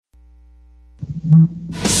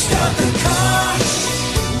Stop the car,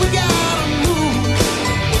 we gotta move.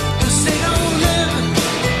 This ain't no living,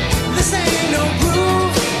 this ain't no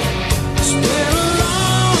groove. It's been a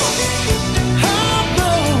long, hard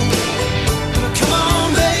road. Come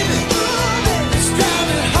on, baby, let's drive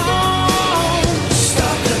it home.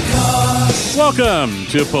 Stop the car. Welcome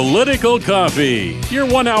to Political Coffee, your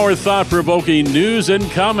 1 hour thought-provoking news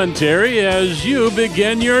and commentary as you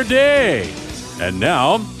begin your day. And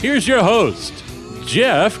now, here's your host,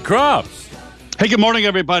 Jeff Kropp. Hey, good morning,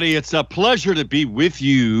 everybody. It's a pleasure to be with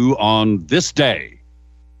you on this day,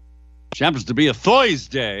 which happens to be a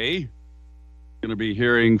Thursday Day. Going to be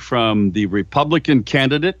hearing from the Republican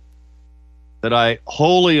candidate that I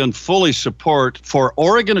wholly and fully support for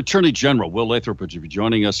Oregon Attorney General, Will Lathrop, which will be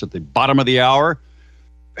joining us at the bottom of the hour.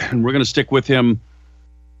 And we're going to stick with him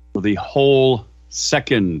for the whole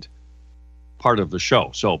second part of the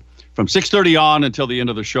show. So from 6:30 on until the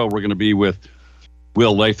end of the show, we're going to be with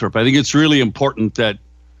Will Lathrop. I think it's really important that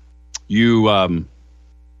you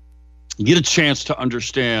get a chance to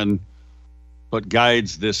understand what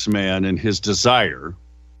guides this man and his desire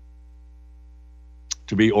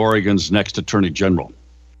to be Oregon's next Attorney General.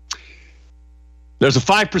 There's a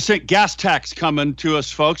 5% gas tax coming to us,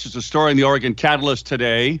 folks. It's a story in the Oregon Catalyst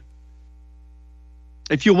today.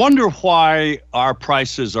 If you wonder why our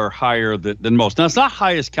prices are higher than most, now it's not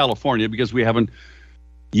high as California because we haven't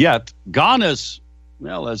yet gone as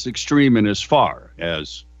extreme and as far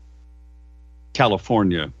as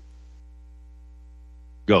California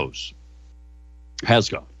has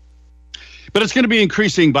gone. But it's going to be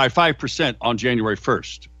increasing by 5% on January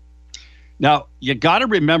 1st. Now, you got to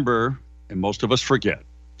remember, and most of us forget,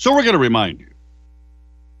 so we're going to remind you,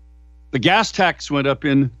 the gas tax went up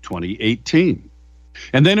in 2018,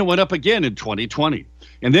 and then it went up again in 2020,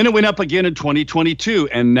 and then it went up again in 2022,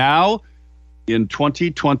 and now in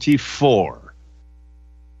 2024.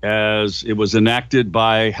 As it was enacted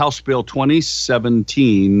by House Bill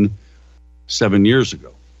 2017, 7 years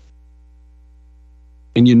ago.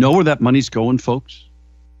 And you know where that money's going, folks?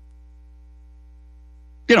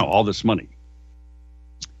 You know, all this money.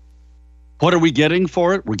 What are we getting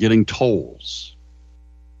for it? We're getting tolls.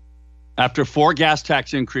 After 4 gas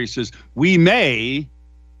tax increases, we may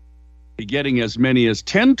be getting as many as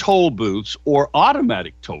 10 toll booths or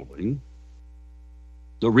automatic tolling.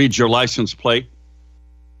 They'll read your license plate,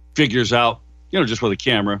 figures out, just with a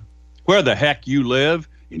camera, where the heck you live,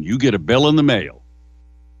 and you get a bill in the mail.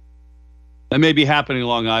 That may be happening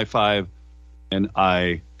along I-5 and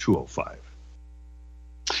I-205.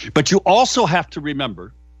 But you also have to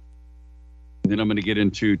remember, and then I'm going to get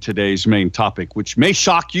into today's main topic, which may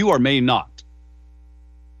shock you or may not.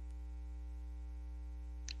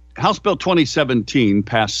 House Bill 2017,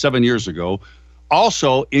 passed 7 years ago,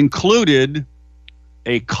 also included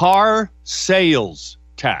a car sales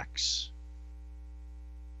tax,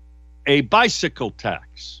 a bicycle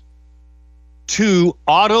tax, 2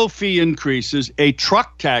 auto fee increases, a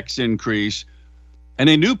truck tax increase, and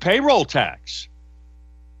a new payroll tax.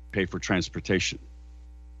 Pay for transportation.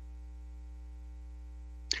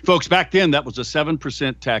 Folks, back then that was a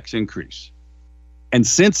 7% tax increase. And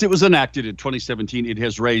since it was enacted in 2017, it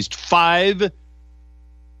has raised $5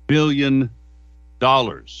 billion.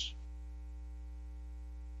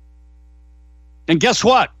 And guess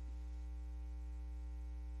what?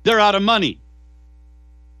 They're out of money.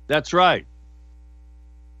 That's right.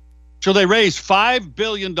 So they raised $5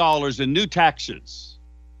 billion in new taxes.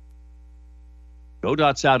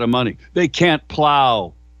 DOD's out of money. They can't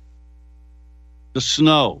plow the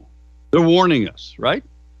snow. They're warning us, right?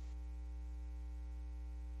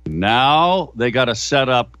 Now they got to set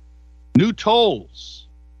up new tolls.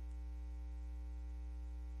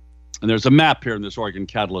 And there's a map here in this Oregon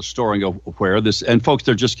Catalyst story of where this, and folks,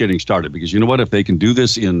 they're just getting started because you know what? If they can do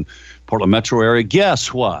this in Portland metro area,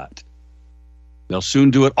 guess what? They'll soon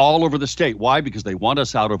do it all over the state. Why? Because they want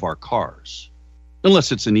us out of our cars,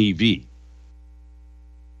 unless it's an EV.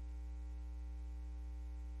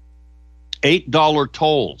 $8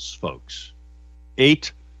 tolls, folks.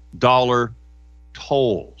 $8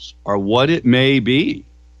 tolls are what it may be.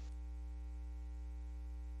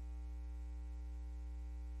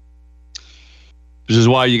 This is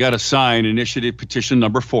why you got to sign initiative petition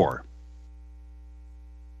number 4.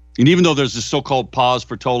 And even though there's this so-called pause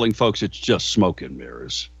for tolling, folks, it's just smoke and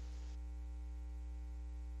mirrors.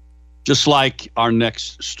 Just like our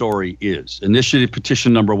next story is. Initiative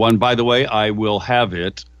petition number 1, by the way, I will have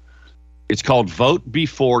it. It's called Vote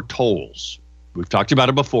Before Tolls. We've talked about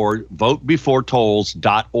it before.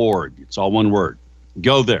 votebeforetolls.org. It's all one word.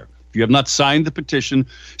 Go there. If you have not signed the petition,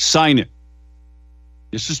 sign it.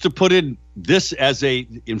 This is to put this as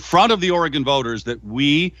in front of the Oregon voters that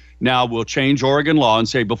we now will change Oregon law and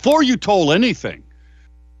say, before you toll anything,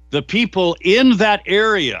 the people in that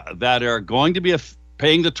area that are going to be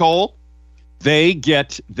paying the toll, they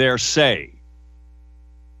get their say.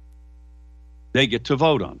 They get to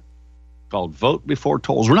vote on it. Called Vote Before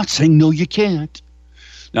Tolls. We're not saying, no, you can't.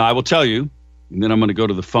 Now, I will tell you, and then I'm going to go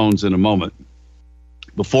to the phones in a moment.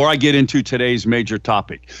 Before I get into today's major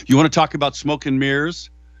topic, you want to talk about smoke and mirrors,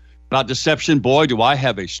 about deception? Boy, do I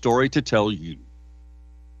have a story to tell you.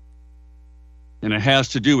 And it has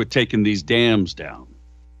to do with taking these dams down.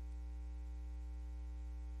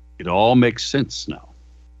 It all makes sense now.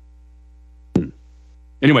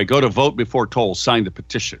 Anyway, go to Vote Before Tolls, sign the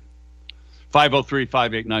petition.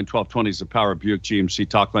 503-589-1220 is the Power Buick GMC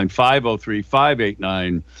talk line.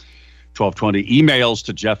 503-589-1220. Emails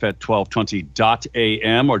to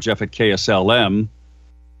jeff@1220.am or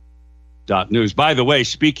jeff@kslm.news. By the way,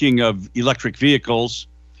 speaking of electric vehicles,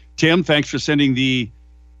 Tim, thanks for sending the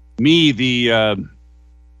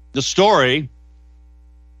story.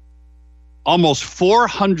 Almost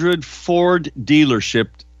 400 Ford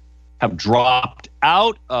dealerships have dropped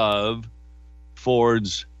out of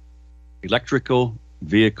Ford's electrical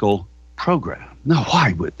vehicle program. Now,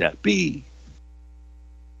 why would that be?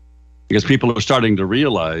 Because people are starting to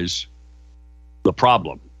realize the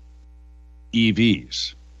problem.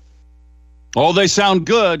 EVs. Oh, they sound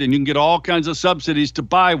good, and you can get all kinds of subsidies to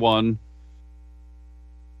buy one.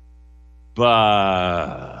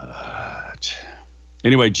 But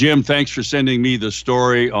anyway, Jim, thanks for sending me the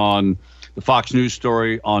story on the Fox News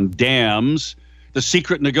story on dams, the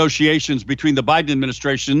secret negotiations between the Biden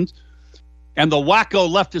administration and the wacko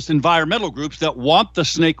leftist environmental groups that want the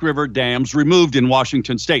Snake River dams removed in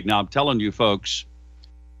Washington state. Now, I'm telling you, folks,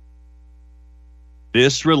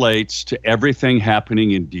 this relates to everything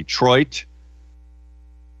happening in Detroit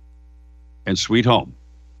and Sweet Home.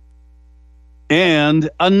 And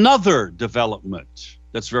another development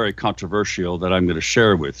that's very controversial that I'm going to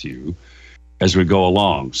share with you as we go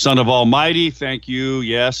along. Son of Almighty, thank you.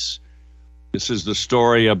 Yes, this is the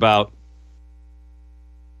story about,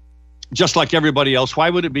 just like everybody else, why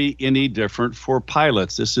would it be any different for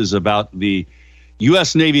pilots? This is about the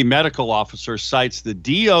U.S. Navy medical officer cites the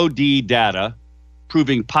DOD data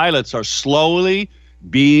proving pilots are slowly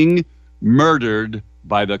being murdered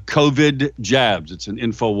by the COVID jabs. It's an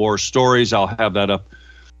InfoWars Stories. I'll have that up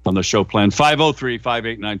on the show plan.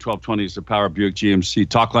 503-589-1220 is the Power Buick GMC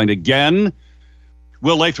talk line again.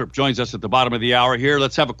 Will Lathrop joins us at the bottom of the hour here.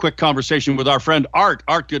 Let's have a quick conversation with our friend Art.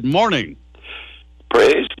 Art, good morning.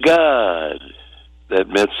 Praise God that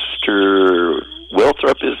Mr.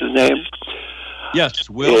 Lathrop is his name. Yes,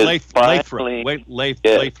 Will Lathrop. Lathrop.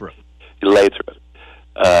 Lathrop.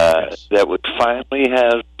 Yes. That would finally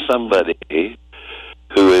have somebody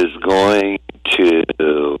who is going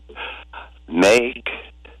to make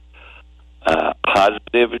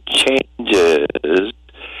positive changes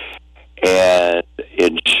and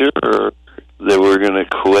ensure that we're going to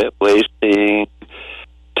quit wasting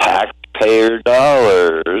taxpayer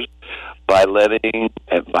dollars by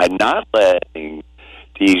not letting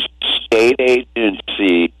these state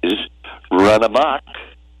agencies run amok.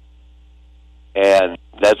 And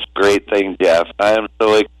that's a great thing, Jeff. I am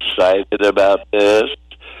so excited about this,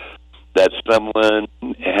 that someone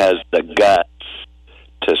has the guts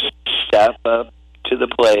to step up to the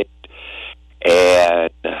plate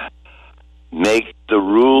and make the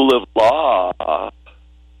rule of law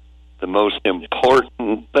the most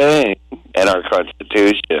important thing in our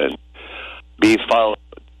Constitution be followed.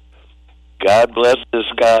 God bless this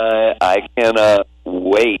guy. I cannot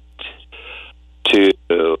wait to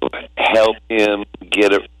help him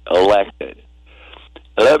get elected.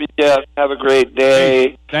 I love you, Jeff. Have a great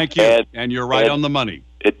day. Thank you. And you're right on the money.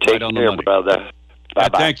 Take care, brother.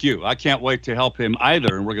 Bye-bye. Thank you. I can't wait to help him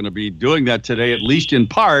either. And we're going to be doing that today, at least in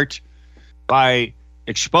part, by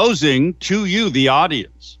exposing to you, the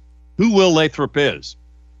audience, who Will Lathrop is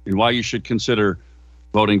and why you should consider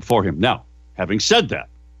voting for him. Now, having said that,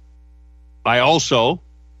 I also,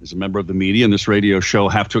 as a member of the media in this radio show,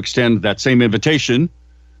 have to extend that same invitation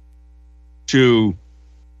to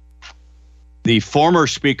the former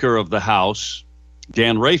Speaker of the House,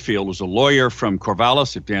 Dan Rayfield, who's a lawyer from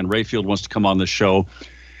Corvallis. If Dan Rayfield wants to come on the show,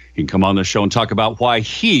 he can come on the show and talk about why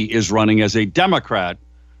he is running as a Democrat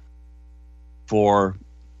for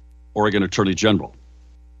Oregon Attorney General.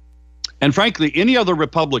 And frankly, any other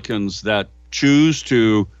Republicans that choose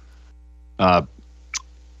to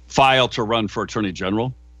file to run for Attorney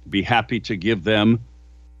General, be happy to give them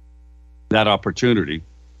that opportunity.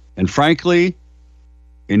 And frankly,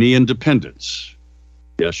 any independents,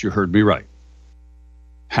 yes, you heard me right,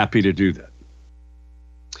 Happy to do that.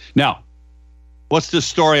 Now, what's this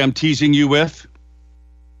story I'm teasing you with?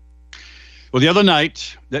 Well, the other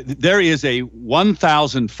night, there is a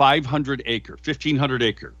 1,500 acre, 1,500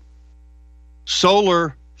 acre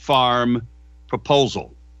solar farm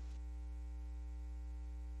proposal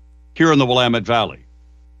here in the Willamette Valley,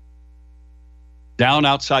 down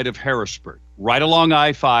outside of Harrisburg, right along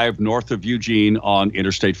I-5 north of Eugene on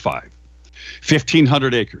Interstate 5.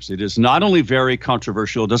 1,500 acres. It is not only very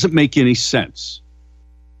controversial, it doesn't make any sense.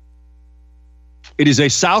 It is a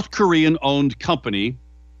South Korean-owned company.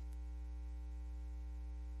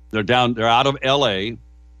 They're out of LA,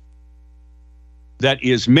 that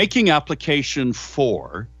is making application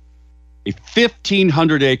for a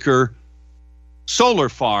 1,500 acre solar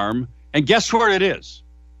farm. And guess where it is?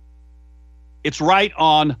 It's right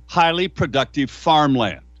on highly productive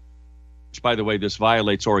farmland, which, by the way, this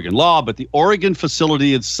violates Oregon law, but the Oregon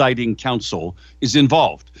Facility and Siting Council is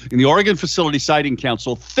involved. And the Oregon Facility Siting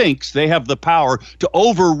Council thinks they have the power to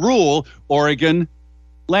overrule Oregon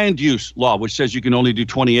land use law, which says you can only do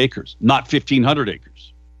 20 acres, not 1,500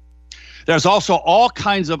 acres. There's also all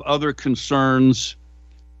kinds of other concerns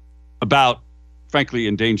about, frankly,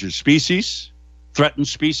 endangered species, threatened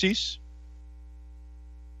species.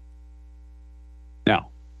 Now,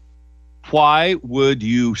 why would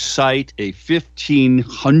you cite a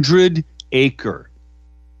 1,500 acre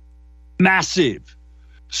massive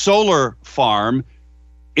solar farm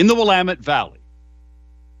in the Willamette Valley,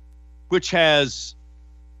 which has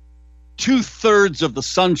 2/3 of the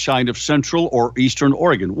sunshine of central or eastern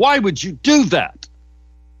Oregon? Why would you do that?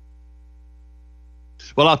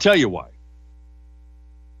 Well, I'll tell you why.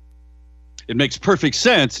 It makes perfect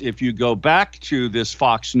sense if you go back to this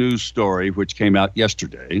Fox News story, which came out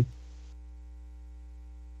yesterday.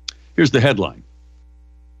 Here's the headline.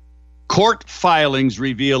 Court filings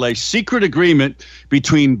reveal a secret agreement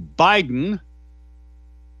between Biden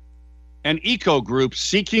and eco groups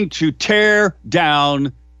seeking to tear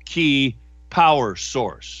down key power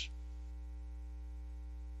source.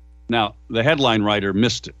 Now, the headline writer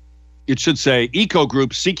missed it. It should say eco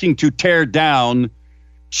groups seeking to tear down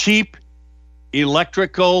cheap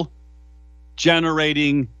electrical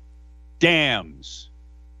generating dams.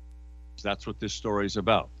 That's what this story is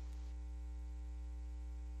about.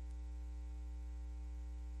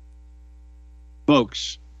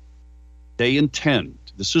 Folks, they intend,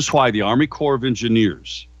 this is why the Army Corps of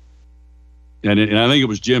Engineers, and I think it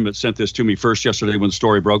was Jim that sent this to me first yesterday when the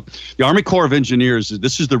story broke. The Army Corps of Engineers,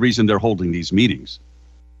 this is the reason they're holding these meetings,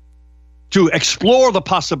 to explore the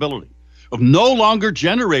possibility of no longer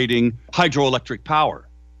generating hydroelectric power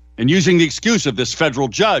and using the excuse of this federal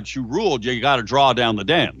judge who ruled you got to draw down the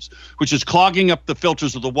dams, which is clogging up the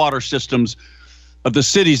filters of the water systems of the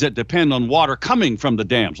cities that depend on water coming from the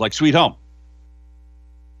dams, like Sweet Home.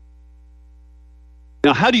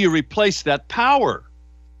 Now, how do you replace that power?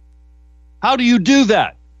 How do you do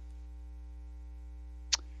that?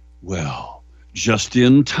 Well, just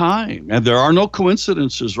in time. And there are no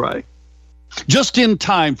coincidences, right? Just in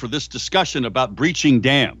time for this discussion about breaching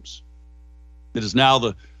dams. It is now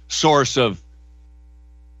the source of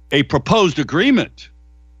a proposed agreement,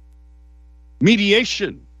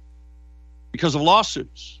 mediation, because of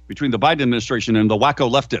lawsuits between the Biden administration and the wacko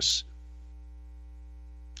leftists.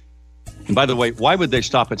 And by the way, why would they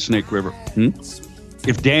stop at Snake River?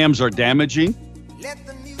 If dams are damaging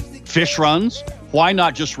fish runs, why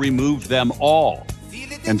not just remove them all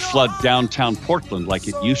and flood downtown Portland like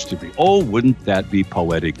it used to be? Oh, wouldn't that be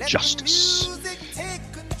poetic justice?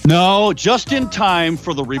 No, just in time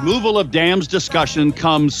for the removal of dams discussion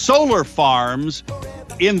comes solar farms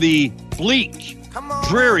in the bleak,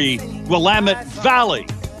 dreary Willamette Valley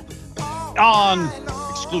on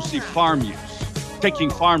exclusive farm use, taking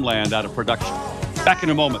farmland out of production. Back in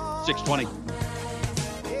a moment, 6:20.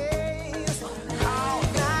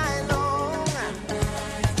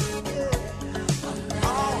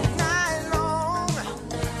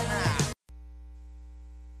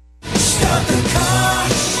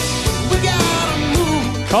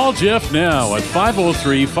 Call Jeff now at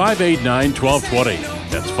 503-589-1220.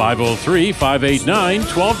 That's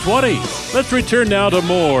 503-589-1220. Let's return now to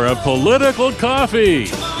more of Political Coffee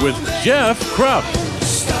with Jeff Krupp.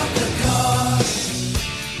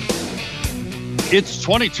 It's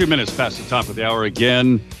 22 minutes past the top of the hour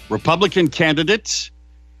again. Republican candidate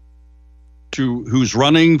who's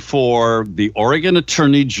running for the Oregon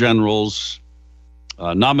Attorney General's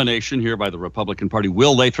nomination here by the Republican Party.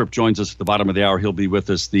 Will Lathrop joins us at the bottom of the hour. He'll be with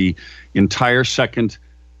us the entire second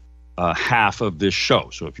half of this show.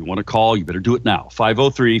 So if you want to call, you better do it now.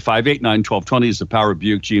 503-589-1220 is the Power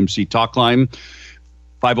Buick GMC talk line.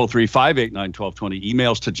 503-589-1220.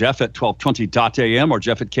 Emails to Jeff at 1220.am or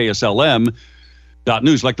Jeff at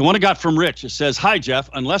KSLM.news. Like the one I got from Rich. It says, "Hi, Jeff.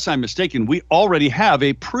 Unless I'm mistaken, we already have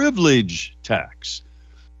a privilege tax.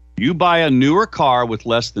 You buy a newer car with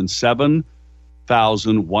less than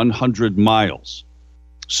 7,100 miles.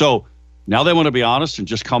 So now they want to be honest and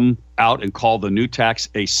just come out and call the new tax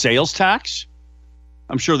a sales tax?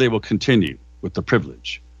 I'm sure they will continue with the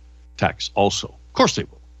privilege tax also. Of course they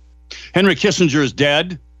will. Henry Kissinger is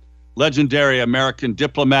dead. Legendary American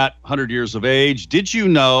diplomat, 100 years of age. Did you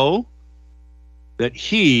know that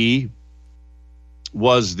he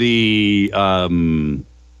was the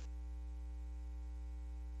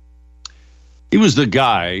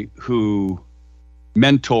guy who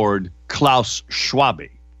mentored Klaus Schwab?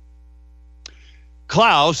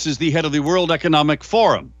 Klaus is the head of the World Economic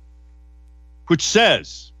Forum, which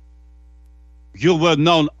says, you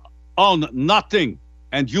will own nothing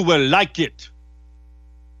and you will like it.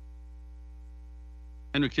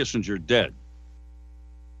 Henry Kissinger dead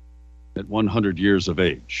at 100 years of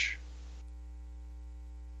age.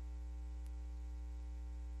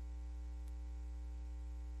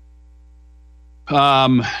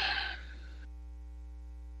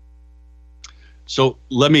 So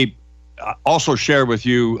let me also share with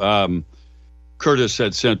you, Curtis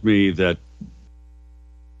had sent me that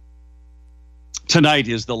tonight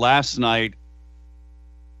is the last night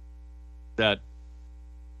that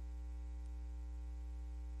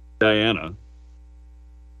Diana,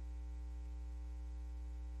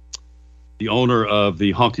 the owner of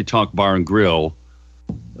the Honky Tonk Bar and Grill,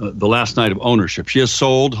 the last night of ownership. She has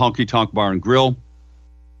sold Honky Tonk Bar and Grill.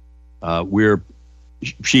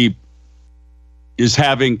 She is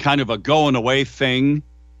having kind of a going away thing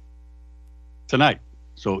tonight.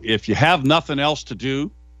 So if you have nothing else to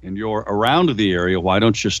do and you're around the area, why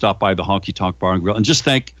don't you stop by the Honky Tonk Bar and Grill and just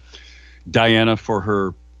thank Diana for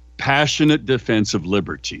her passionate defense of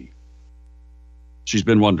liberty. She's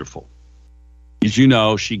been wonderful. As you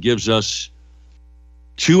know, she gives us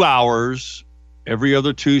 2 hours every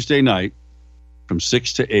other Tuesday night from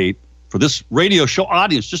 6 to 8 for this radio show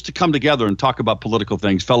audience just to come together and talk about political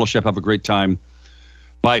things, fellowship, have a great time,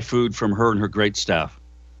 buy food from her and her great staff.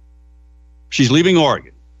 She's leaving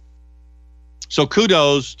Oregon. So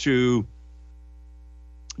kudos to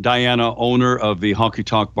Diana, owner of the Honky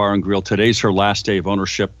Tonk Bar and Grill. Today's her last day of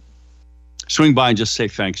ownership. Swing by and just say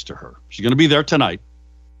thanks to her. She's going to be there tonight.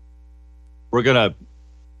 We're going to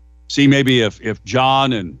see maybe if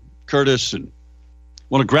John and Curtis and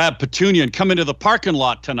want to grab Petunia and come into the parking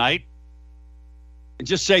lot tonight and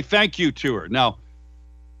just say thank you to her. Now,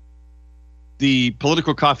 the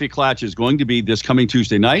Political Coffee Klatch is going to be this coming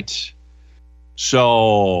Tuesday night.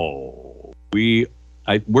 So we're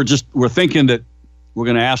thinking that we're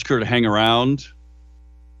going to ask her to hang around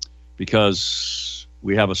because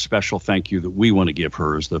we have a special thank you that we want to give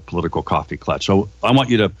her as the Political Coffee Klatch. So I want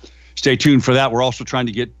you to stay tuned for that. We're also trying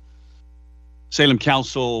to get Salem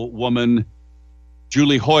Councilwoman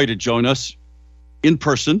Julie Hoy to join us in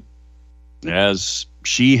person, as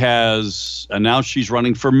she has announced she's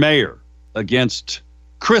running for mayor against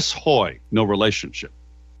Chris Hoy. No relationship.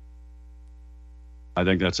 I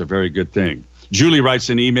think that's a very good thing. Julie writes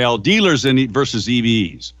an email, dealers versus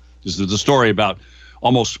EVs. This is the story about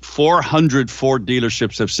almost 400 Ford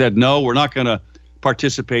dealerships have said, no, we're not going to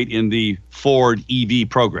participate in the Ford EV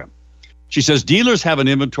program. She says dealers have an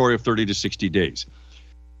inventory of 30 to 60 days.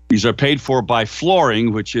 These are paid for by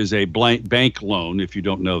flooring, which is a bank loan, if you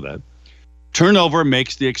don't know that. Turnover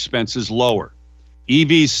makes the expenses lower.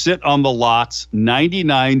 EVs sit on the lots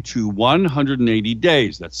 99 to 180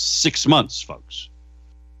 days. That's 6 months, folks.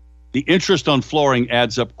 The interest on flooring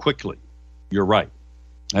adds up quickly. You're right.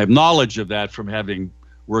 I have knowledge of that from having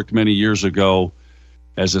worked many years ago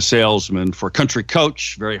as a salesman for Country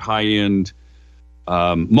Coach, very high-end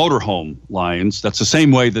motorhome lines. That's the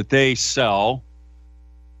same way that they sell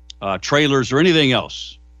trailers or anything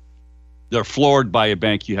else. They're floored by a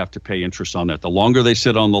bank. You have to pay interest on that. The longer they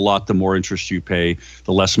sit on the lot, the more interest you pay,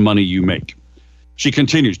 the less money you make. She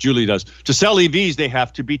continues, Julie does. To sell EVs, they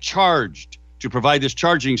have to be charged. To provide this,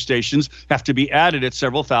 charging stations have to be added at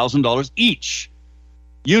several $1,000s each.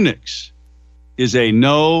 Unix is a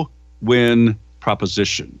no-win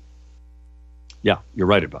proposition. Yeah, you're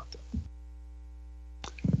right about that.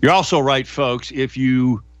 You're also right, folks, if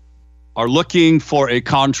you are looking for a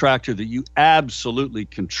contractor that you absolutely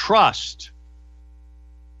can trust,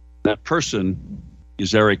 that person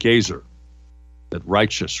is Eric Azer at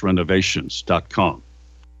righteousrenovations.com.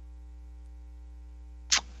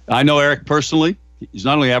 I know Eric personally. He's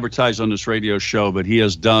not only advertised on this radio show, but he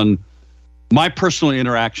has done my personal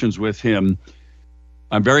interactions with him.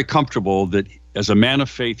 I'm very comfortable that as a man of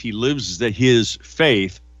faith, he lives his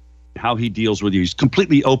faith, how he deals with you. He's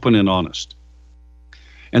completely open and honest.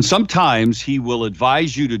 And sometimes he will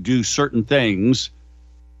advise you to do certain things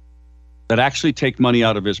that actually take money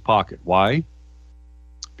out of his pocket. Why?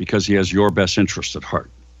 Because he has your best interest at heart.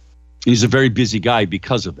 He's a very busy guy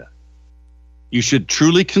because of that. You should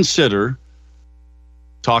truly consider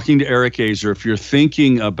talking to Eric Azer if you're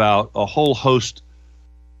thinking about a whole host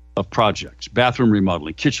of projects: bathroom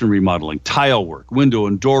remodeling, kitchen remodeling, tile work, window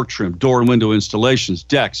and door trim, door and window installations,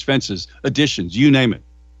 decks, fences, additions, you name it.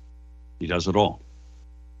 He does it all.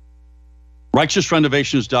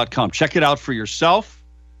 RighteousRenovations.com. Check it out for yourself,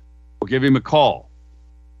 or give him a call.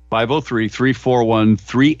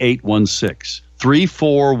 503-341-3816.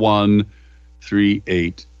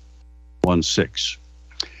 341-3816.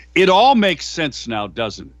 It all makes sense now,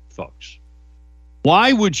 doesn't it, folks?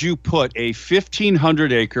 Why would you put a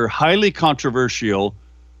 1,500-acre, highly controversial,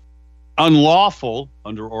 unlawful,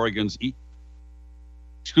 under Oregon's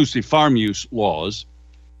exclusive farm use laws,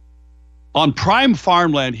 on prime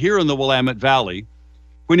farmland here in the Willamette Valley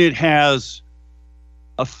when it has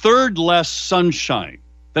a third less sunshine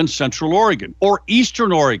than Central Oregon or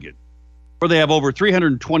Eastern Oregon, where they have over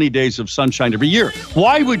 320 days of sunshine every year?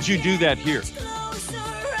 Why would you do that here?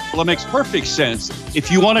 Well, it makes perfect sense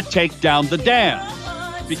if you want to take down the dam,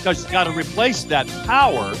 because you've got to replace that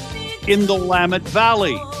power in the Willamette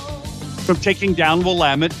Valley from taking down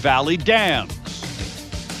Willamette Valley dams,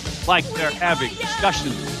 like they're having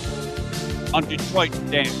discussions on Detroit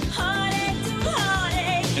Dam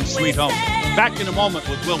and Sweet Home. Back in a moment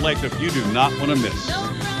with Will Lathrop. You do not want to miss.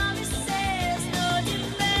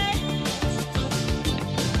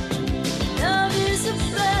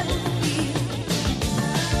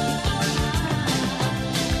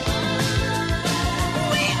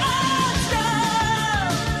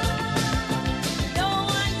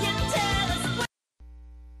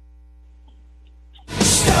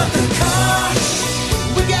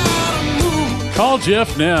 Call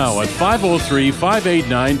Jeff now at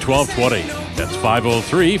 503-589-1220. That's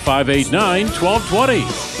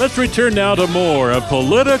 503-589-1220. Let's return now to more of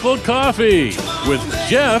Political Coffee with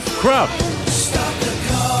Jeff Krupp.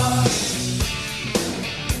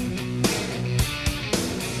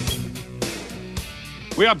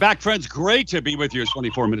 We are back, friends. Great to be with you. It's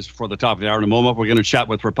 24 minutes before the top of the hour. In a moment, we're going to chat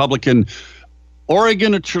with Republican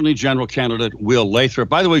Oregon Attorney General candidate Will Lathrop.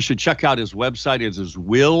 By the way, you should check out his website. It is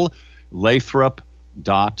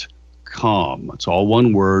WillLathrop.com. It's all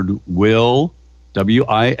one word. Will,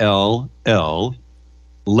 W-I-L-L,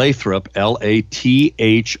 Lathrop, L-A-T-H-R-O-P,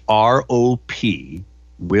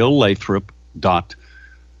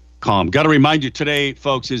 WillLathrop.com. Got to remind you, today,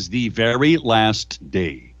 folks, is the very last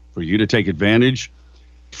day for you to take advantage.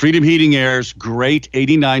 Freedom Heating Air's great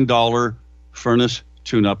 $89 furnace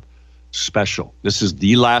tune-up special. This is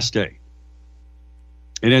the last day.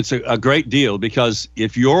 And it's a great deal, because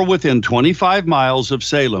if you're within 25 miles of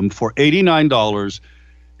Salem, for $89,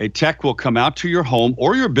 a tech will come out to your home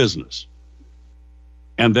or your business,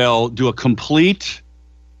 and they'll do a complete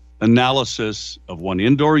analysis of one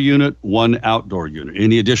indoor unit, one outdoor unit.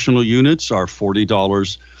 Any additional units are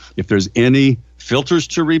 $40. If there's any filters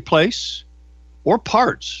to replace or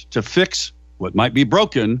parts to fix what might be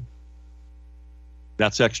broken,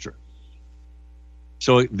 that's extra.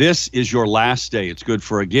 So this is your last day. It's good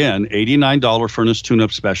for, again, $89 furnace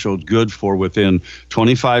tune-up special. Good for within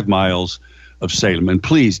 25 miles of Salem. And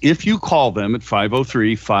please, if you call them at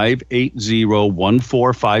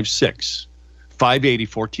 503-580-1456,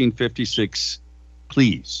 580-1456,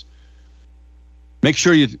 please make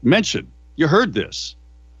sure you mention you heard this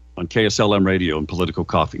on KSLM Radio and Political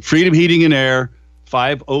Coffee. Freedom Heating and Air,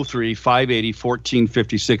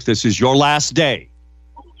 503-580-1456. This is your last day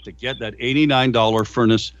to get that $89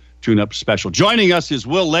 furnace tune-up special. Joining us is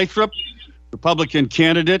Will Lathrop, Republican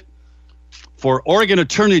candidate for Oregon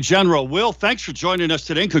Attorney General. Will, thanks for joining us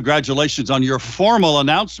today, and congratulations on your formal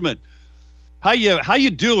announcement. How you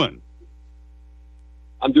doing?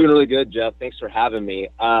 I'm doing really good, Jeff. Thanks for having me.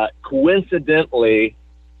 Coincidentally,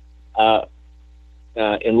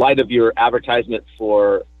 in light of your advertisement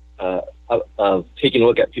for of taking a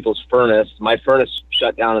look at people's furnace, my furnace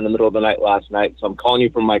shut down in the middle of the night last night, so I'm calling you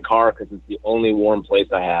from my car because it's the only warm place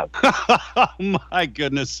I have. Oh, my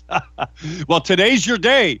goodness. Well, today's your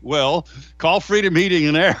day, Will. Call Freedom Heating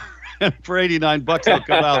and Air, and for $89, they'll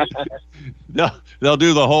come out. They'll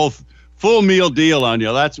do the whole full meal deal on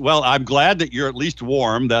you. Well, I'm glad that you're at least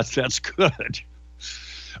warm. That's good.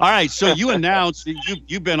 All right, so you announced that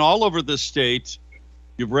you've been all over the state.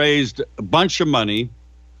 You've raised a bunch of money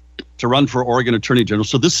to run for Oregon Attorney General.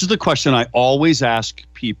 So this is the question I always ask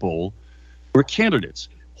people who are candidates.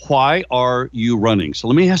 Why are you running? So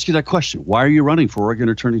let me ask you that question. Why are you running for Oregon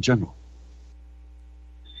Attorney General?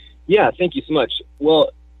 Yeah, thank you so much.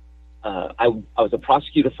 Well, I was a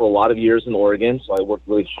prosecutor for a lot of years in Oregon, so I worked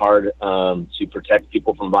really hard to protect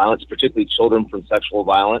people from violence, particularly children from sexual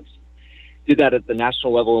violence. Did that at the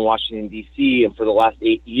national level in Washington, D.C., and for the last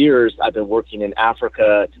 8 years, I've been working in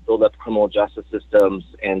Africa to build up criminal justice systems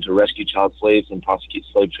and to rescue child slaves and prosecute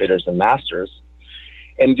slave traders and masters.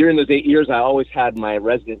 And during those 8 years, I always had my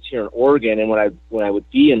residence here in Oregon. And when I would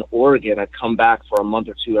be in Oregon, I'd come back for a month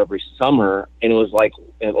or two every summer. And it was like,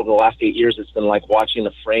 over the last 8 years, it's been like watching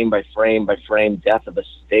the frame by frame by frame death of a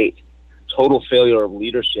state, total failure of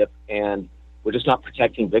leadership, and we're just not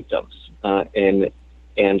protecting victims. And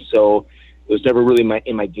so it was never really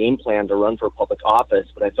in my game plan to run for public office,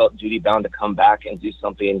 but I felt duty bound to come back and do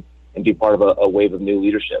something and be part of a wave of new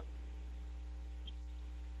leadership.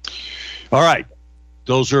 All right.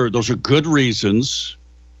 Those are good reasons.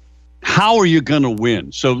 How are you going to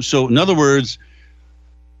win? So in other words,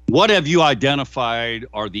 what have you identified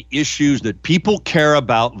are the issues that people care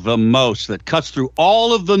about the most, that cuts through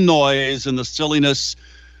all of the noise and the silliness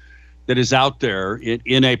that is out there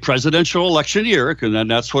in a presidential election year?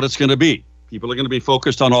 And that's what it's going to be. People are going to be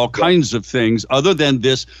focused on all kinds of things other than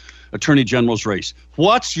this attorney general's race.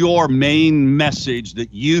 What's your main message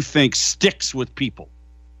that you think sticks with people?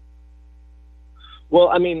 Well,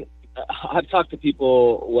 I mean, I've talked to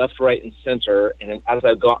people left, right, and center, and as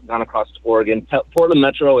I've gone across to Oregon, Portland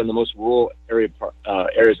Metro and the most rural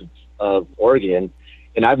areas of Oregon,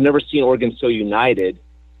 and I've never seen Oregon so united.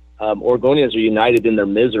 Oregonians are united in their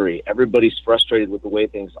misery. Everybody's frustrated with the way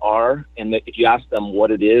things are, and if you ask them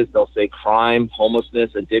what it is, they'll say crime,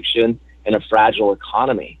 homelessness, addiction, and a fragile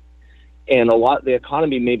economy. And the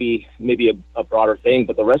economy may be a broader thing,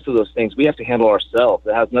 but the rest of those things we have to handle ourselves.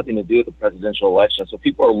 It has nothing to do with the presidential election. So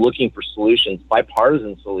people are looking for solutions,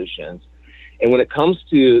 bipartisan solutions. And when it comes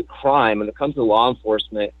to crime, when it comes to law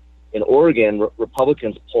enforcement in Oregon,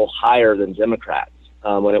 Republicans poll higher than Democrats.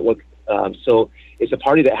 So it's a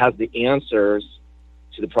party that has the answers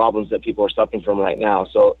to the problems that people are suffering from right now.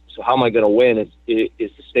 So how am I going to win? Is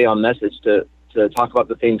to stay on message, to talk about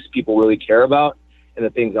the things people really care about and the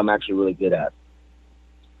things I'm actually really good at.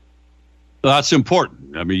 That's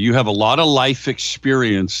important. I mean, you have a lot of life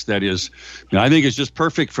experience that is, I think is just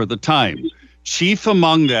perfect for the time. Chief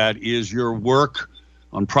among that is your work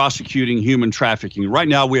on prosecuting human trafficking. Right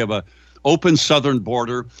now, we have an open southern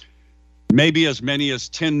border. Maybe as many as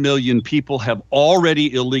 10 million people have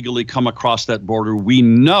already illegally come across that border. We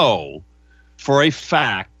know for a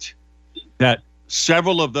fact that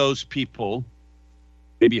several of those people,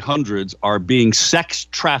 maybe hundreds, are being sex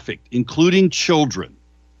trafficked, including children.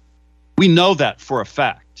 We know that for a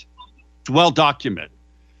fact. It's well documented.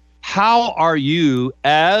 How are you,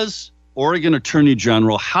 as Oregon Attorney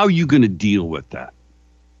General, how are you going to deal with that?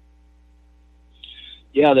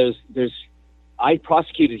 Yeah, I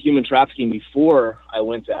prosecuted human trafficking before I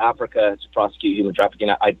went to Africa to prosecute human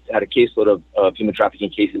trafficking. I had a caseload of human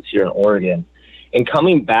trafficking cases here in Oregon. And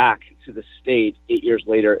coming back to the state 8 years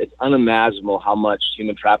later, it's unimaginable how much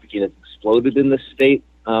human trafficking has exploded in this state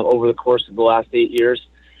over the course of the last 8 years.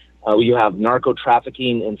 You have narco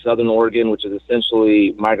trafficking in southern Oregon, which is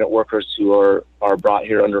essentially migrant workers who are brought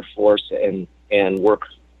here under force and work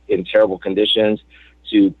in terrible conditions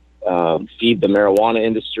to feed the marijuana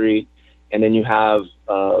industry. And then you have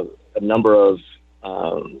a number of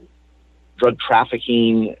drug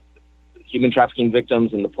trafficking, human trafficking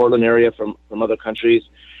victims in the Portland area from other countries.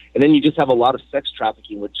 And then you just have a lot of sex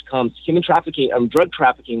trafficking, which comes human trafficking, drug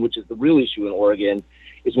trafficking, which is the real issue in Oregon,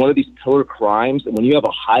 is one of these pillar crimes. And when you have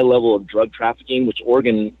a high level of drug trafficking, which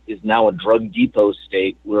Oregon is now a drug depot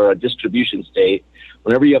state, we're a distribution state.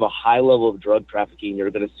 Whenever you have a high level of drug trafficking,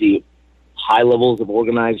 you're going to see high levels of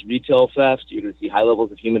organized retail theft. You're going to see high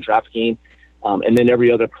levels of human trafficking, and then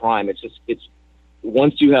every other crime. It's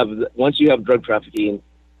once you have drug trafficking,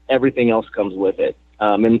 everything else comes with it.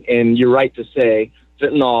 And you're right to say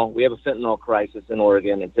fentanyl. We have a fentanyl crisis in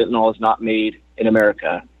Oregon, and fentanyl is not made in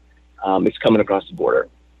America. It's coming across the border.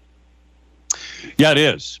 Yeah, it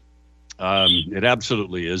is. It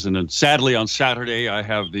absolutely is. And then sadly, on Saturday, I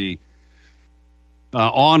have the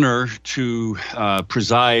honor to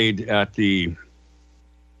preside at the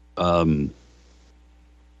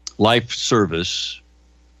life service,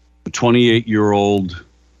 the 28-year-old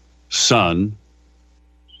son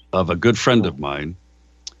of a good friend of mine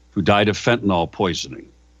who died of fentanyl poisoning.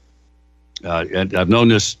 And I've known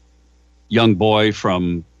this young boy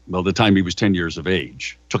from, well, the time he was 10 years of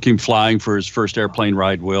age. Took him flying for his first airplane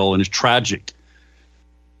ride, Will, and his tragic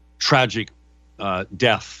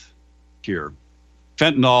death here.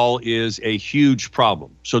 fentanyl is a huge problem.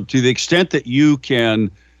 So to the extent that you can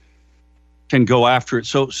go after it.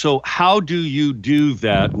 So how do you do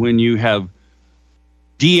that when you have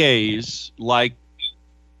DAs like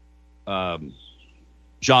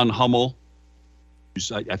John Hummel,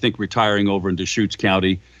 who's I think retiring over in Deschutes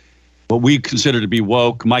County, what we consider to be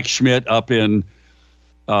woke, Mike Schmidt up in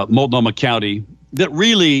Multnomah County, that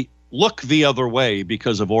really look the other way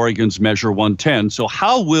because of Oregon's Measure 110. So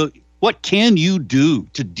what can you do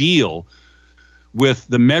to deal with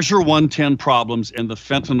the Measure 110 problems and the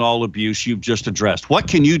fentanyl abuse you've just addressed? What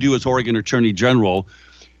can you do as Oregon Attorney General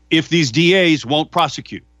if these DAs won't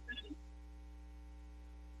prosecute?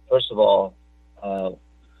 First of all,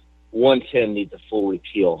 110 needs a full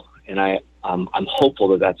repeal, and I'm hopeful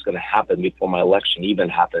that that's going to happen before my election even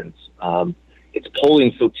happens. It's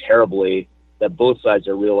polling so terribly that both sides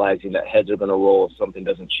are realizing that heads are going to roll if something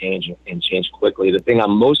doesn't change and change quickly. The thing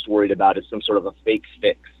I'm most worried about is some sort of a fake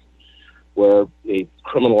fix where they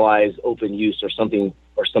criminalize open use or something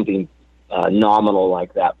nominal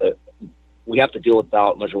like that. But we have to deal with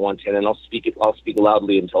ballot measure 110, and I'll speak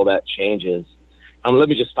loudly until that changes. Let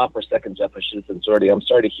me just stop for a second, Jeff. I should have said I'm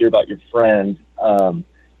sorry to hear about your friend.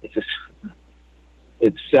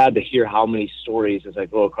 It's sad to hear how many stories as I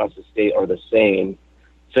go across the state are the same.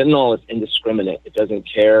 Fentanyl is indiscriminate. It doesn't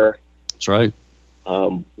care. That's right.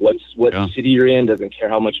 What city you're in, doesn't care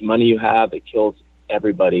how much money you have. It kills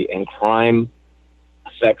everybody, and crime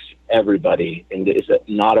affects everybody. And it's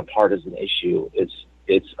not a partisan issue. It's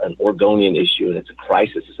an Oregonian issue, and it's a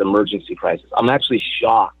crisis. It's an emergency crisis. I'm actually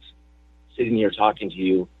shocked sitting here talking to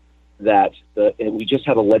you that we just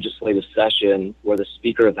had a legislative session where the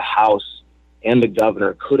Speaker of the House and the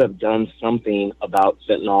governor could have done something about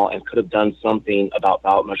fentanyl and could have done something about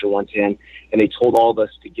ballot measure 110, and they told all of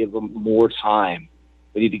us to give them more time.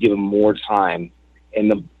 We need to give them more time.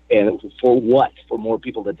 And for what? For more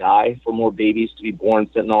people to die? For more babies to be born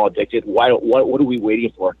fentanyl addicted? What are we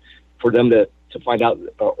waiting for? For them to find out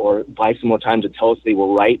or buy some more time to tell us they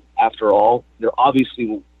were right after all?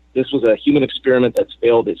 This was a human experiment that's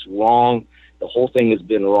failed. It's wrong. The whole thing has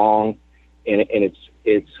been wrong, and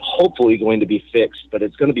it's hopefully going to be fixed, but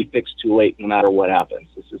it's going to be fixed too late no matter what happens.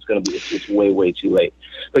 It's way too late.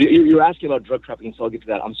 But you're asking about drug trafficking, so I'll get to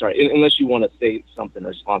that. I'm sorry, unless you want to say something in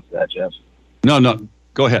response to that, Jeff. No,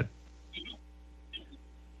 go ahead.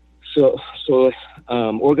 So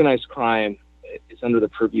organized crime is under the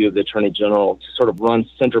purview of the Attorney General to sort of run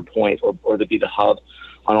center point or to be the hub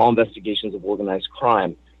on all investigations of organized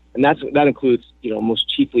crime. And that includes, most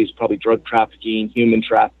chiefly is probably drug trafficking, human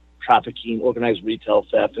trafficking, organized retail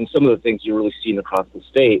theft, and some of the things you're really seeing across the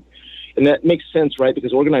state. And that makes sense, right?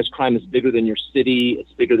 Because organized crime is bigger than your city,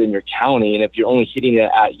 it's bigger than your county, and if you're only hitting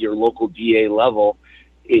it at your local DA level,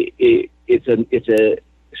 it's a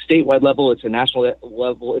statewide level, it's a national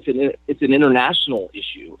level, it's an international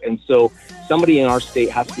issue. And so somebody in our state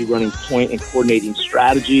has to be running point and coordinating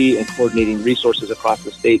strategy and coordinating resources across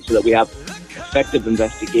the state so that we have effective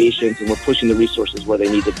investigations and we're pushing the resources where they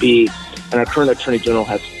need to be. And our current Attorney General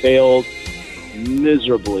has failed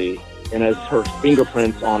miserably and has her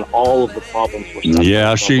fingerprints on all of the problems we're suffering.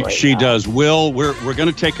 Yeah, she does. Will, we're going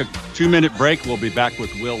to take a 2-minute break. We'll be back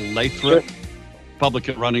with Will Lathrop, sure.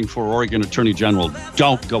 Republican running for Oregon Attorney General.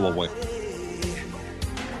 Don't go away.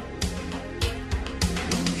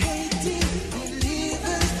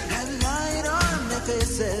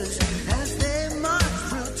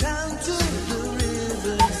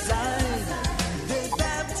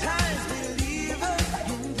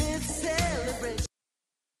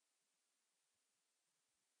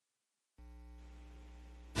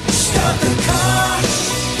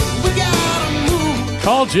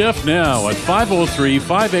 Call Jeff now at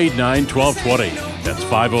 503-589-1220. That's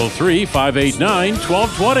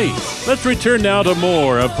 503-589-1220. Let's return now to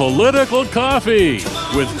more of Political Coffee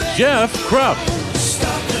with Jeff Krupp.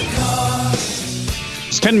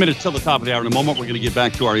 It's 10 minutes till the top of the hour. In a moment, we're going to get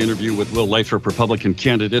back to our interview with Will Lathrop, Republican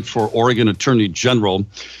candidate for Oregon Attorney General.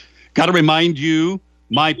 Got to remind you,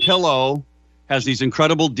 MyPillow has these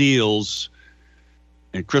incredible deals.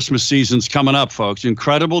 And Christmas season's coming up, folks.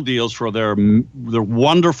 Incredible deals for their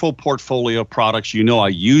wonderful portfolio of products. I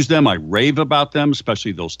use them. I rave about them,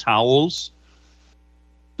 especially those towels,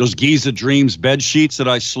 those Giza Dreams bed sheets that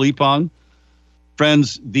I sleep on.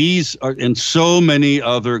 Friends, these are and so many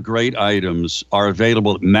other great items are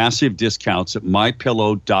available at massive discounts at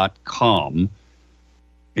mypillow.com.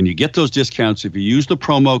 And you get those discounts if you use the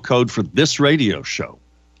promo code for this radio show,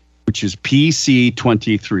 which is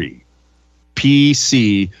PC23.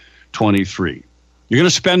 PC23. You're going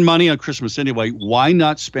to spend money on Christmas anyway. Why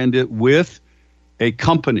not spend it with a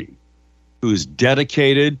company who's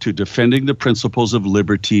dedicated to defending the principles of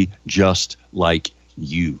liberty just like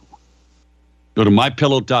you. Go to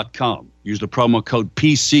mypillow.com. Use the promo code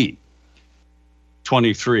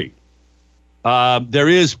PC23. There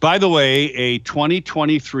is, by the way, a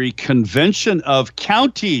 2023 Convention of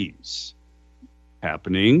Counties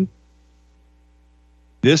happening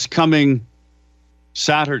this coming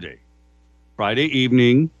Saturday, Friday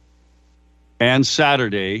evening, and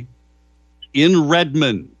Saturday in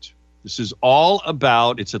Redmond. This is all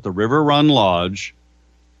about, it's at the River Run Lodge.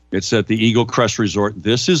 It's at the Eagle Crest Resort.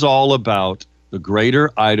 This is all about the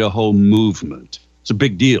Greater Idaho Movement. It's a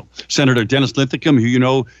big deal. Senator Dennis Linthicum,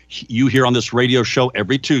 who you hear on this radio show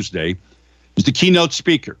every Tuesday, is the keynote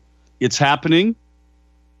speaker. It's happening.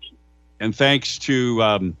 And thanks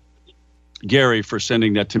to Gary for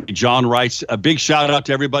sending that to me. John writes, a big shout out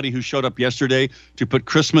to everybody who showed up yesterday to put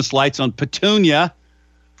Christmas lights on Petunia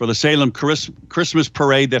for the Salem Christmas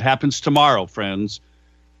parade that happens tomorrow, friends.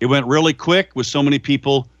 It went really quick with so many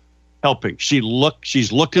people helping.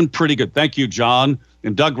 She's looking pretty good. Thank you, John.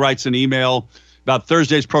 And Doug writes an email about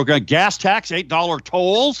Thursday's program. Gas tax, $8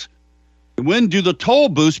 tolls. And when do the toll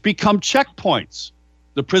booths become checkpoints?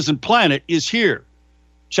 The prison planet is here.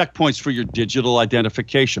 Checkpoints for your digital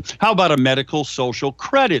identification. How about a medical social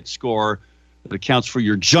credit score that accounts for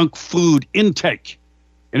your junk food intake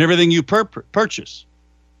and everything you purchase?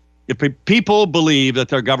 If people believe that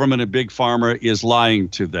their government and big pharma is lying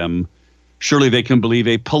to them, surely they can believe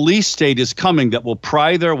a police state is coming that will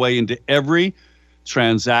pry their way into every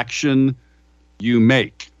transaction you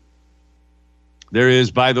make. There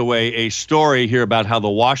is, by the way, a story here about how the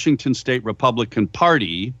Washington State Republican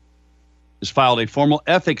Party has filed a formal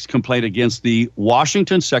ethics complaint against the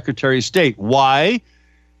Washington Secretary of State. Why?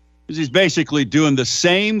 Because he's basically doing the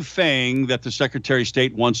same thing that the Secretary of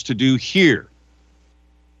State wants to do here.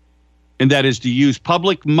 And that is to use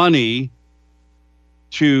public money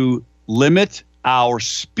to limit our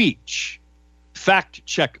speech, fact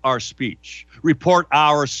check our speech, report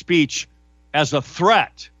our speech as a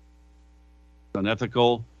threat. It's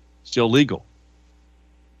unethical, it's illegal.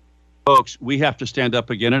 Folks, we have to stand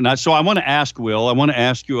up again. And so I want to ask, Will, I want to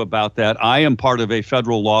ask you about that. I am part of a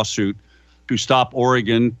federal lawsuit to stop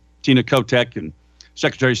Oregon, Tina Kotek, and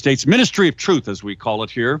Secretary of State's Ministry of Truth, as we call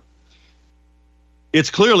it here. It's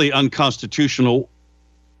clearly unconstitutional.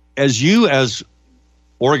 As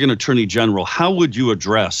Oregon Attorney General, how would you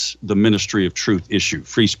address the Ministry of Truth issue,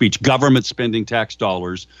 free speech, government spending tax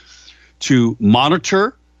dollars to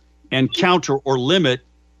monitor and counter or limit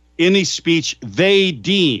any speech they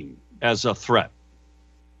deem as a threat?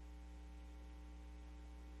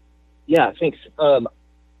 Yeah, thanks.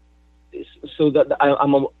 So that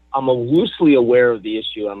I'm loosely aware of the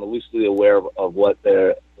issue. I'm loosely aware of what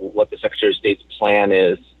the Secretary of State's plan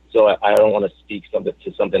is. So I don't want to speak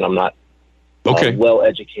to something I'm not well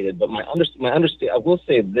educated. But my understanding, I will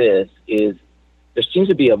say this is there seems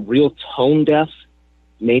to be a real tone deaf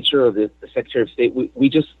nature of the Secretary of State. We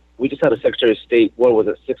just had a Secretary of State, what was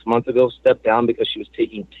it, 6 months ago, step down because she was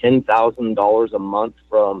taking $10,000 a month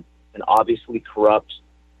from an obviously corrupt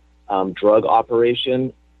drug operation.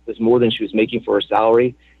 It was more than she was making for her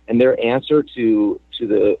salary. And their answer to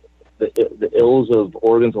the ills of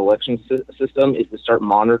Oregon's election system is to start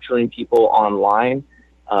monitoring people online.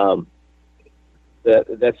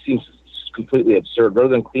 That seems completely absurd. Rather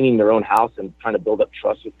than cleaning their own house and trying to build up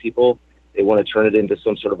trust with people, they want to turn it into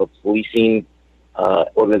some sort of a policing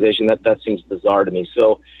organization. That seems bizarre to me.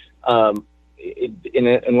 So, and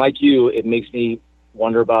like you, it makes me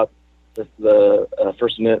wonder about the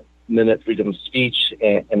First Amendment freedom of speech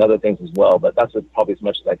and other things as well. But that's probably as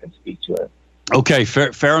much as I can speak to it. Okay,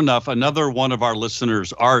 fair enough. Another one of our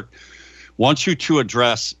listeners, Art, wants you to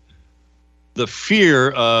address the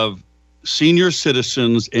fear of senior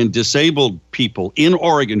citizens and disabled people in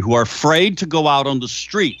Oregon who are afraid to go out on the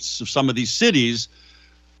streets of some of these cities,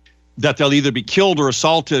 that they'll either be killed or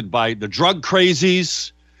assaulted by the drug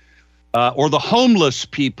crazies or the homeless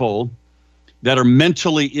people that are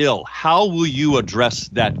mentally ill. How will you address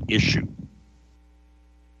that issue?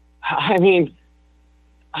 I mean,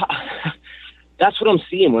 that's what I'm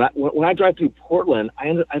seeing when I drive through Portland.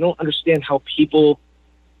 I don't understand how people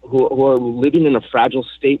who are living in a fragile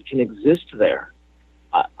state can exist there.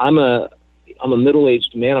 I'm a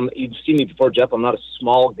middle-aged man. You've seen me before, Jeff. I'm not a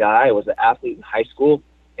small guy. I was an athlete in high school,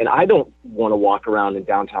 and I don't want to walk around in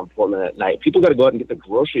downtown Portland at night. People got to go out and get their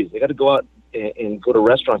groceries. They got to go out and go to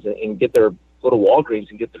restaurants and go to Walgreens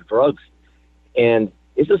and get their drugs. And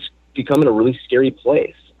it's just becoming a really scary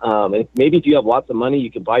place. And maybe if you have lots of money, you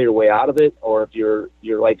can buy your way out of it. Or if you're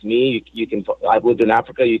like me, you can. I've lived in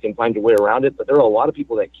Africa. You can find your way around it. But there are a lot of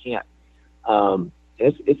people that can't. And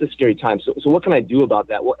And it's a scary time. So what can I do about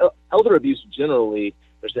that? Well, elder abuse generally,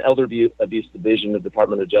 there's the Elder Abuse Division of the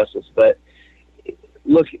Department of Justice. But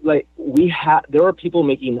look, like there are people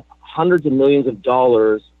making hundreds of millions of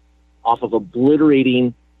dollars off of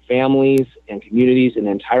obliterating families and communities and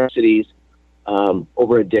entire cities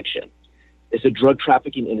over addiction. It's a drug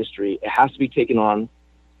trafficking industry. It has to be taken on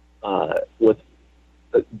with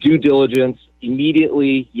due diligence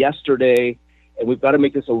immediately, yesterday, and we've got to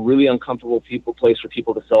make this a really uncomfortable place for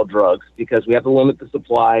people to sell drugs, because we have to limit the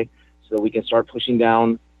supply so that we can start pushing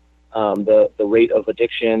down the rate of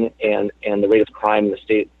addiction and the rate of crime in the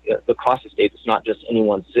state, across the state. It's not just any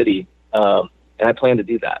one city, and I plan to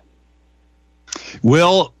do that.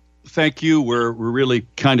 Will, thank you. We're really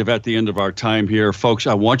kind of at the end of our time here. Folks,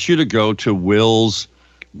 I want you to go to Will's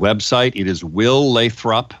website. It is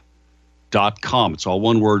willathrop.com. It's all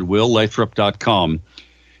one word, willathrop.com.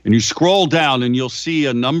 And you scroll down and you'll see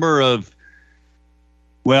a number of,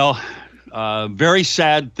 very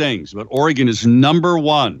sad things. But Oregon is number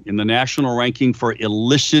one in the national ranking for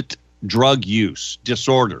illicit drug use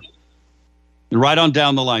disorder. And right on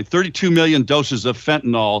down the line, 32 million doses of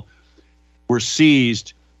fentanyl were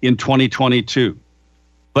seized in 2022.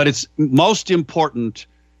 But it's most important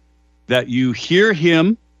that you hear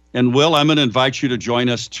him. And Will, I'm going to invite you to join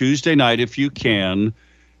us Tuesday night, if you can,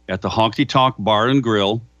 at the Honky Tonk Bar and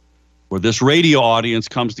Grill, where this radio audience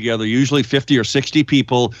comes together, usually 50 or 60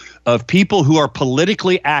 people, of people who are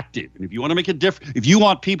politically active. And if you want to make a difference, if you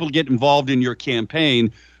want people to get involved in your campaign,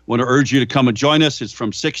 I want to urge you to come and join us. It's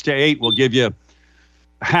from 6 to 8. We'll give you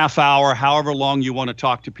a half hour, however long you want to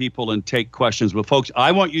talk to people and take questions. But folks,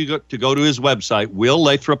 I want you to go to his website,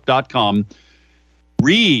 willathrop.com,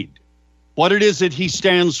 read what it is that he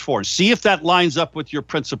stands for. See if that lines up with your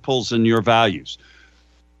principles and your values.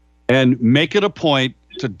 And make it a point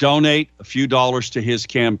to donate a few dollars to his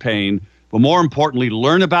campaign. But more importantly,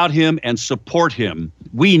 learn about him and support him.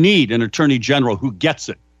 We need an attorney general who gets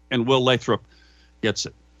it. And Will Lathrop gets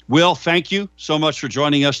it. Will, thank you so much for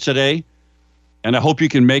joining us today. And I hope you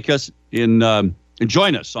can make us and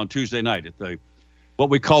join us on Tuesday night at what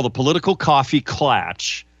we call the Political Coffee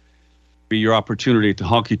Clatch. Be your opportunity at the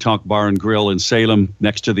Honky Tonk Bar and Grill in Salem,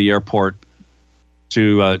 next to the airport,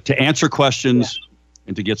 to answer questions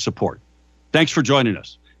and to get support. Thanks for joining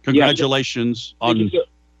us. Congratulations on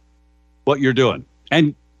what you're doing.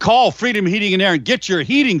 And call Freedom Heating and Air and get your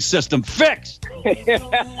heating system fixed. Thank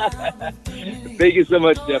you so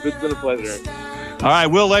much, Jeff. It's been a pleasure. All right,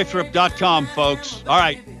 willathrop.com, folks. All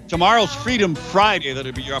right, tomorrow's Freedom Friday.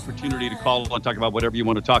 That'll be your opportunity to call and talk about whatever you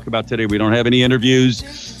want to talk about today. We don't have any interviews,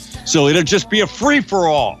 so it'll just be a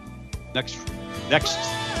free-for-all next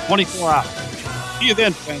 24 hours. See you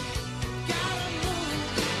then, friends.